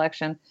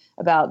self-selection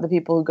about the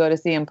people who go to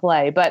see him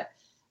play. But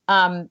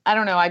I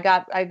don't know.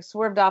 I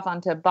swerved off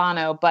onto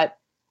Bono, but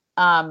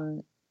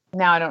now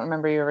I don't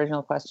remember your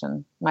original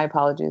question. My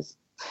apologies.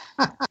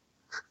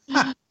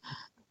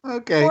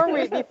 Okay.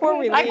 Before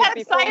we leave, I got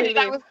excited.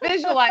 I was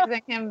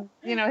visualizing him,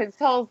 his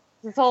whole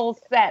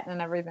set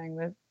and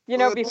everything.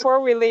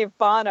 Before we leave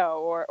Bono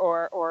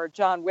or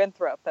John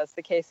Winthrop, as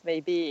the case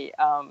may be,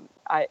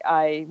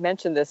 I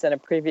mentioned this in a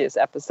previous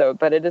episode,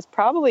 but it is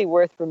probably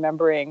worth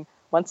remembering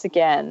once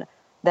again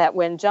that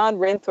when John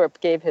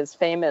Winthrop gave his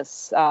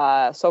famous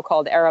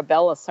so-called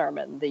Arabella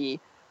sermon,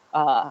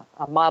 a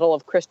model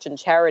of Christian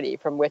charity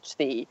from which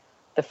the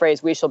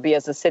phrase, we shall be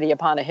as a city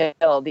upon a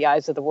hill, the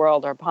eyes of the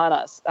world are upon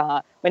us.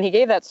 When he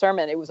gave that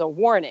sermon, it was a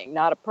warning,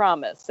 not a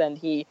promise. And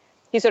he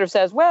sort of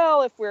says,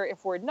 well, if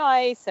we're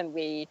nice and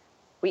we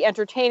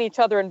entertain each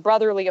other in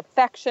brotherly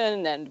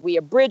affection and we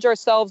abridge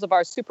ourselves of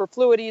our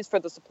superfluities for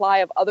the supply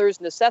of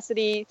others'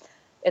 necessity,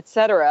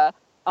 etc.,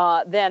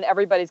 then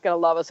everybody's going to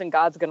love us and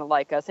God's going to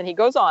like us. And he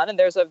goes on, and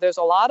there's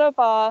a lot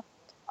of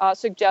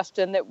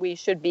suggestion that we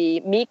should be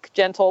meek,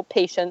 gentle,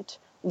 patient,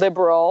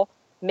 liberal,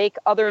 make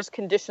others'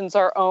 conditions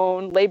our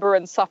own, labor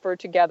and suffer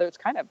together. It's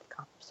kind of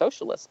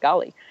socialist,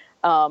 golly,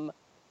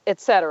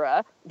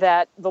 etc.,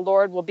 that the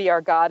Lord will be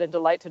our God and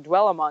delight to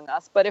dwell among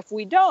us. But if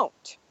we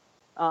don't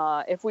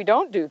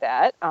do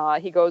that,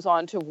 he goes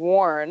on to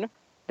warn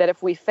that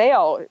if we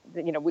fail,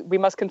 we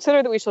must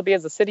consider that we shall be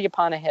as a city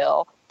upon a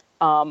hill.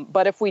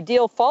 But if we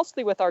deal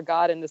falsely with our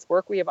God in this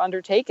work we have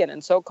undertaken,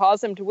 and so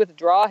cause him to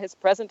withdraw his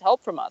present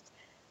help from us,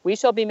 we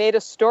shall be made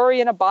a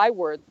story and a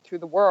byword through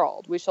the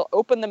world. We shall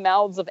open the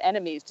mouths of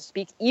enemies to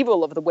speak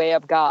evil of the way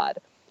of God.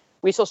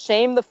 We shall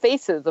shame the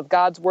faces of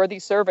God's worthy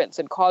servants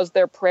and cause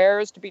their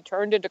prayers to be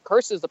turned into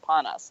curses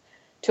upon us,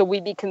 till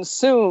we be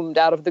consumed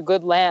out of the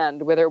good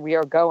land whither we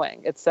are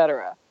going,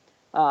 etc.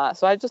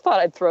 So I just thought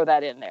I'd throw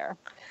that in there.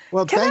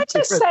 Well, can I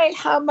just say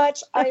how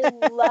much I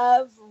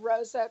love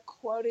Rosa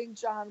quoting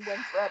John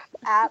Winthrop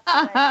at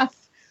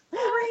length? 3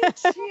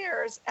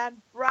 cheers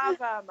and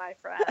bravo, my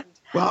friend.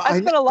 Well, I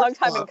spent a long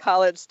time in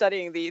college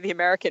studying the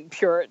American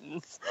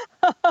Puritans.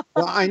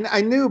 Well, I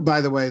knew,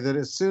 by the way, that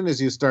as soon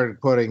as you started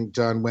quoting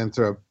John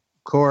Winthrop,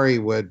 Corey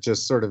would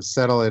just sort of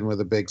settle in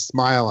with a big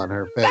smile on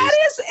her face. That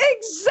is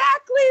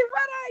exactly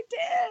what I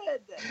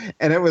did.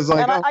 And it was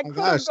like, I could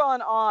have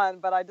gone on,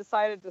 but I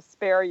decided to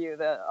spare you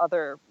the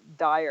other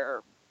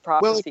dire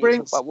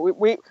prophecies.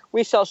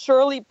 We shall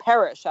surely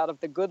perish out of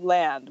the good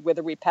land,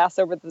 whither we pass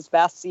over this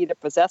vast sea to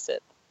possess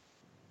it.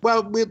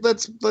 Well,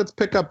 let's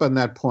pick up on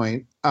that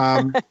point.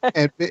 Evelyn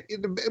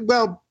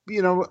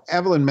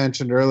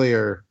mentioned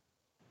earlier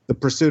the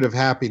pursuit of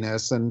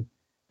happiness, and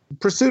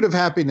Pursuit of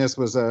Happiness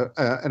was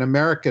an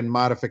American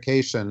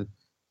modification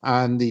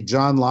on the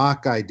John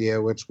Locke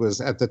idea, which was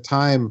at the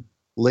time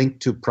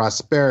linked to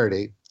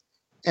prosperity.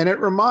 And it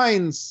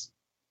reminds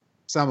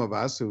some of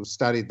us who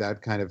studied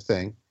that kind of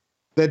thing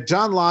that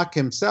John Locke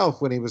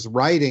himself, when he was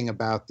writing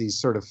about these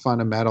sort of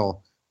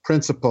fundamental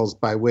principles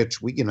by which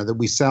that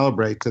we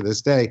celebrate to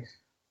this day,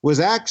 was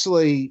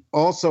actually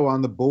also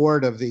on the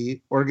board of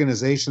the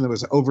organization that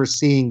was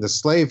overseeing the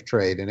slave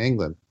trade in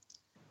England.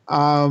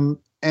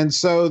 And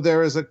so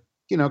there is a,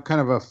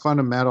 kind of a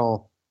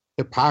fundamental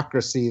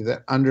hypocrisy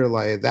that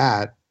underlay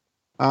that.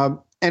 My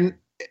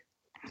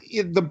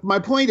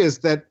point is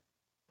that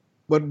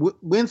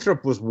what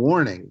Winthrop was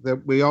warning,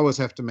 that we always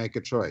have to make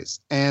a choice.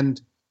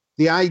 And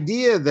the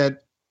idea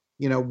that,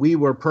 we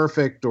were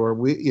perfect or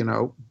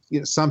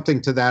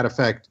something to that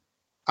effect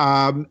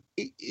has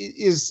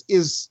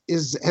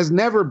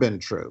never been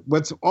true.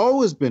 What's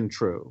always been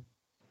true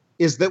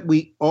is that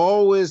we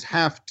always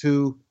have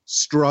to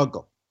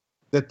struggle,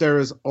 that there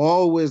is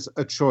always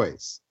a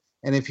choice.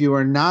 And if you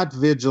are not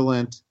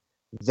vigilant,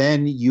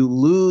 then you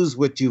lose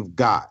what you've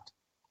got.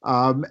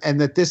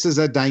 And that this is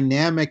a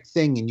dynamic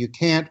thing and you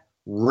can't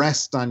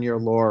rest on your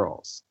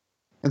laurels.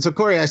 And so,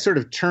 Corey, I sort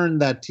of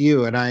turned that to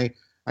you, and I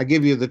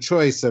give you the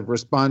choice of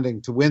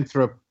responding to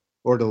Winthrop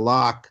or to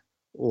Locke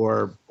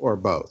or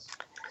both.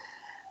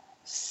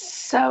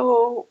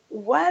 So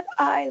what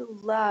I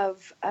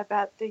love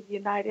about the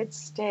United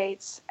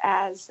States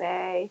as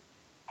a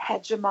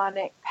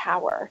hegemonic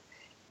power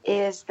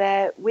is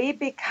that we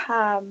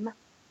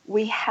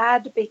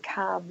had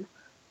become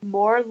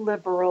more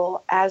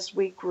liberal as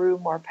we grew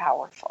more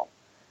powerful,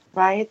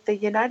 right? The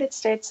United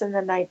States in the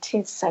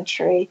 19th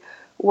century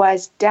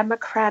was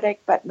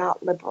democratic but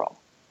not liberal.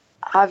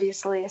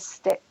 Obviously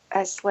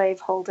a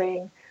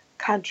slaveholding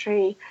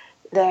country.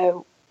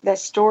 The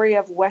story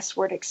of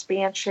westward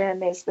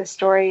expansion is the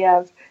story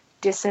of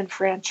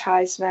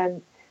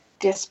disenfranchisement,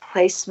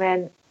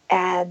 displacement,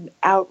 and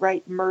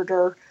outright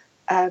murder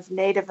of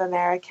Native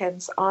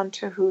Americans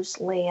onto whose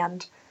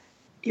land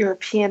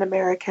European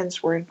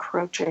Americans were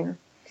encroaching.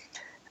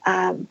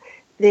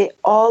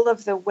 All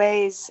of the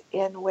ways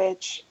in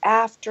which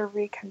after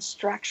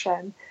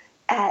Reconstruction,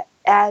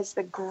 as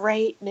the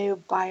great new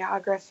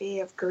biography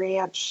of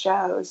Grant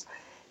shows,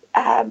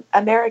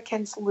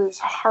 Americans lose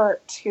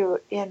heart to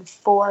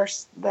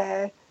enforce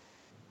the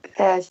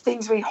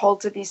things we hold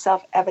to be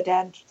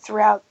self-evident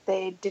throughout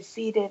the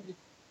defeated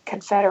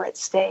Confederate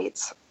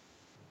states.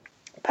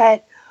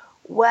 But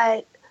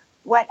what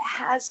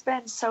has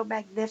been so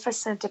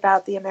magnificent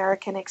about the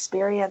American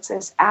experience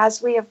is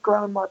as we have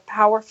grown more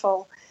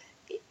powerful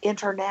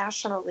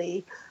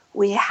internationally,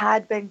 we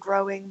had been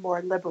growing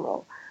more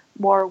liberal,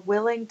 more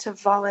willing to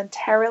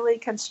voluntarily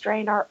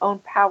constrain our own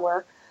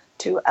power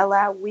to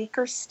allow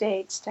weaker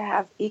states to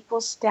have equal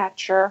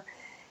stature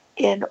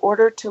in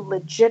order to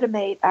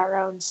legitimate our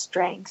own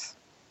strength,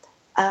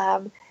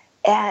 and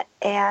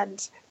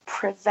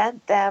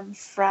prevent them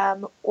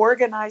from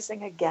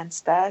organizing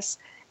against us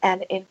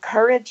and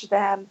encourage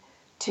them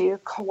to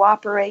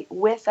cooperate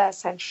with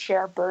us and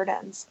share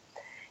burdens.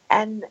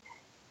 And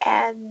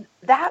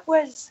that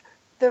was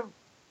the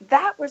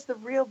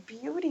real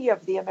beauty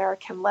of the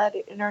American-led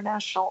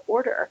international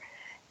order.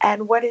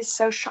 And what is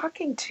so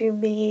shocking to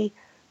me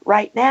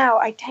right now,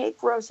 I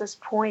take Rosa's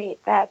point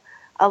that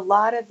a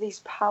lot of these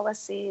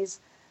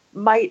policies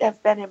might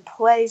have been in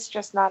place,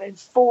 just not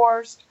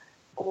enforced,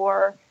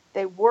 or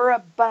they were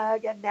a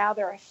bug and now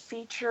they're a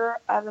feature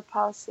of the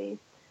policy.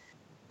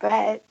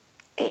 I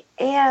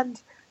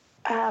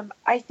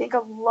think a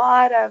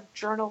lot of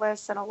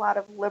journalists and a lot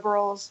of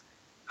liberals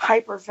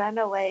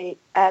hyperventilate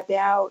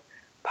about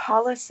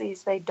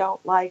policies they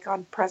don't like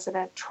on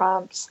President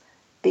Trump's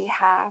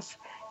behalf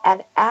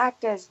and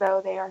act as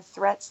though they are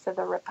threats to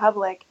the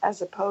republic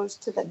as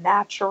opposed to the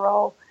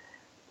natural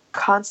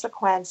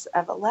consequence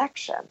of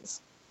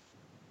elections.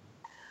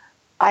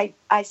 I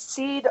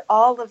cede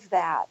all of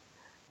that,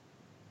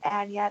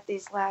 and yet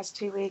these last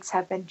 2 weeks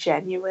have been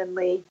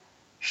genuinely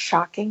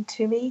shocking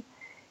to me.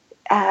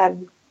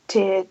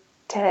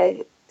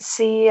 To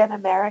see an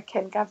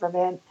American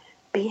government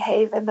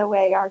behave in the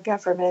way our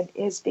government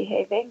is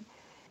behaving,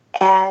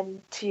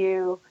 and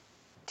to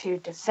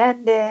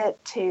defend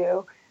it,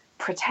 to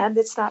pretend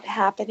it's not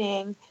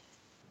happening,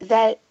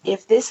 that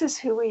if this is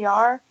who we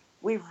are,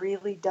 we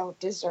really don't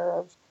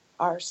deserve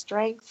our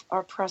strength,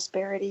 our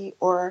prosperity,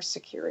 or our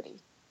security.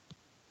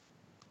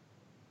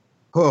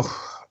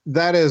 Oh,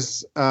 that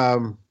is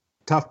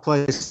tough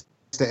place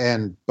to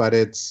end, but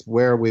it's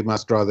where we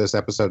must draw this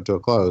episode to a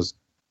close.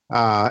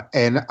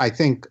 And I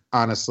think,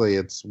 honestly,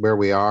 it's where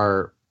we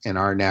are in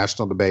our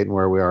national debate and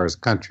where we are as a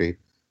country.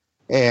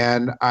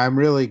 And I'm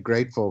really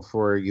grateful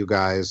for you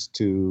guys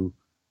to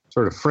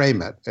sort of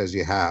frame it as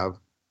you have,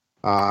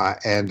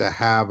 and to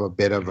have a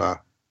bit of a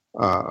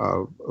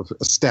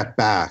step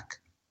back,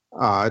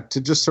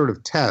 to just sort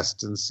of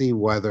test and see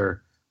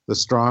whether the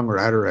strong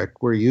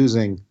rhetoric we're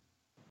using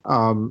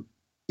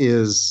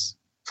is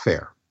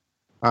fair.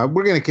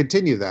 We're going to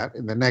continue that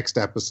in the next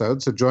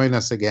episode, so join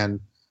us again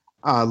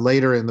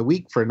later in the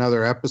week for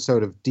another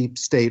episode of Deep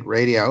State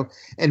Radio.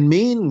 And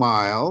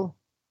meanwhile,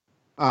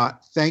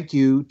 thank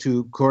you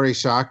to Kori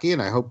Schake,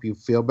 and I hope you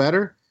feel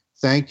better.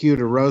 Thank you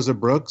to Rosa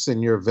Brooks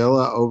in your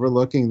villa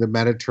overlooking the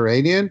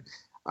Mediterranean.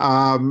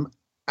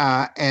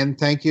 And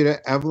thank you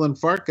to Evelyn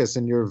Farkas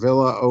in your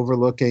villa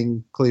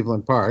overlooking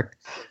Cleveland Park.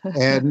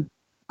 And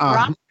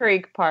Rock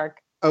Creek Park.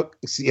 Oh,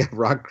 yeah,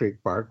 Rock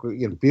Creek Park.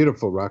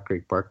 Beautiful Rock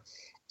Creek Park.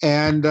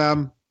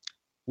 And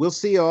we'll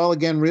see you all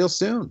again real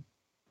soon.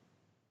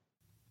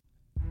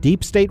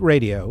 Deep State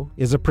Radio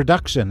is a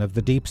production of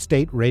the Deep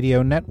State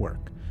Radio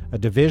Network, a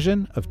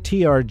division of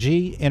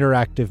TRG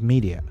Interactive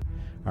Media.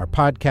 Our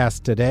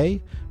podcast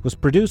today was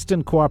produced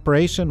in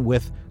cooperation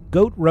with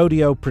Goat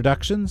Rodeo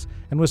Productions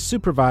and was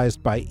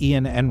supervised by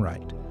Ian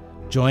Enright.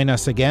 Join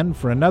us again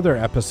for another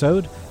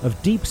episode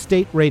of Deep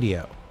State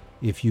Radio.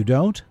 If you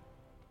don't,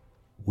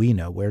 we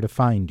know where to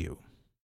find you.